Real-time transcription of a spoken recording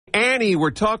Annie.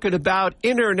 We're talking about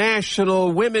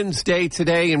International Women's Day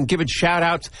today and giving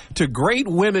shout-outs to great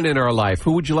women in our life.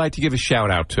 Who would you like to give a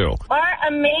shout-out to? Our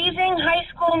amazing high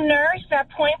school nurse at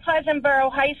Point Pleasant Borough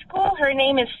High School. Her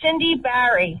name is Cindy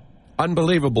Barry.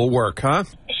 Unbelievable work, huh?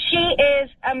 She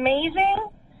is amazing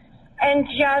and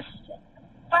just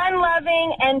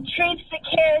fun-loving and treats the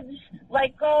kids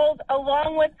like gold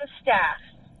along with the staff.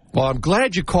 Well, I'm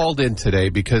glad you called in today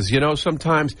because,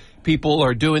 sometimes people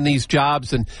are doing these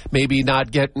jobs and maybe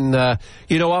not getting,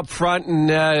 up front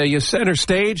and you center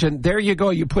stage. And there you go.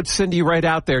 You put Cindy right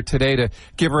out there today to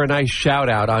give her a nice shout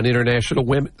out on International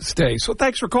Women's Day. So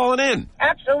thanks for calling in.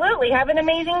 Absolutely. Have an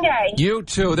amazing day. You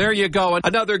too. There you go.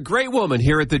 Another great woman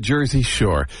here at the Jersey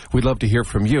Shore. We'd love to hear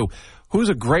from you. Who's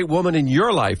a great woman in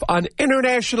your life on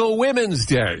International Women's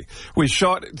Day with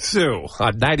Sean and Sue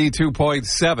on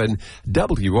 92.7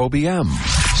 WOBM.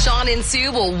 Sean and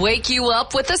Sue will wake you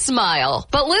up with a smile.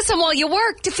 But listen while you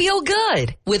work to feel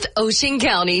good with Ocean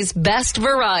County's best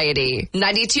variety.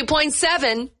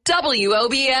 92.7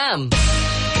 WOBM.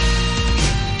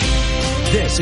 This